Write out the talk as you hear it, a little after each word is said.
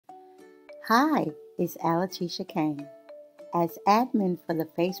Hi, it's Alatisha Kane. As admin for the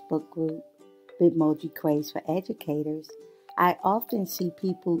Facebook group Bitmoji Craze for Educators, I often see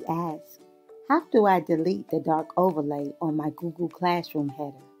people ask, how do I delete the dark overlay on my Google Classroom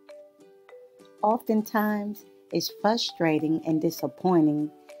header? Oftentimes, it's frustrating and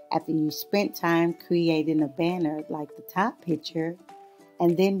disappointing after you spent time creating a banner like the top picture,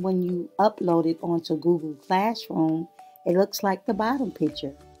 and then when you upload it onto Google Classroom, it looks like the bottom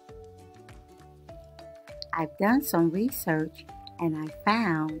picture. I've done some research and I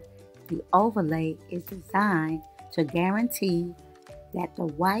found the overlay is designed to guarantee that the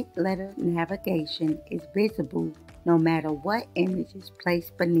white letter navigation is visible no matter what image is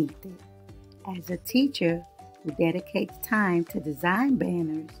placed beneath it. As a teacher who dedicates time to design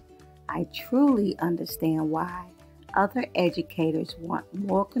banners, I truly understand why other educators want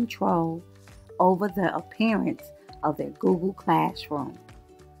more control over the appearance of their Google Classroom.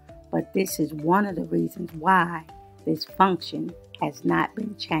 But this is one of the reasons why this function has not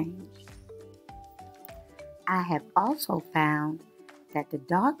been changed. I have also found that the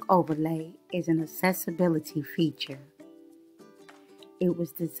dark overlay is an accessibility feature. It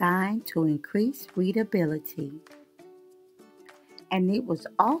was designed to increase readability, and it was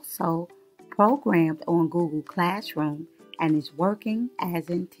also programmed on Google Classroom and is working as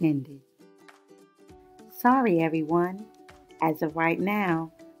intended. Sorry everyone, as of right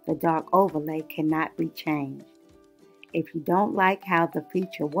now, the dark overlay cannot be changed. If you don't like how the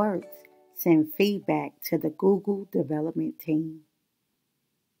feature works, send feedback to the Google development team.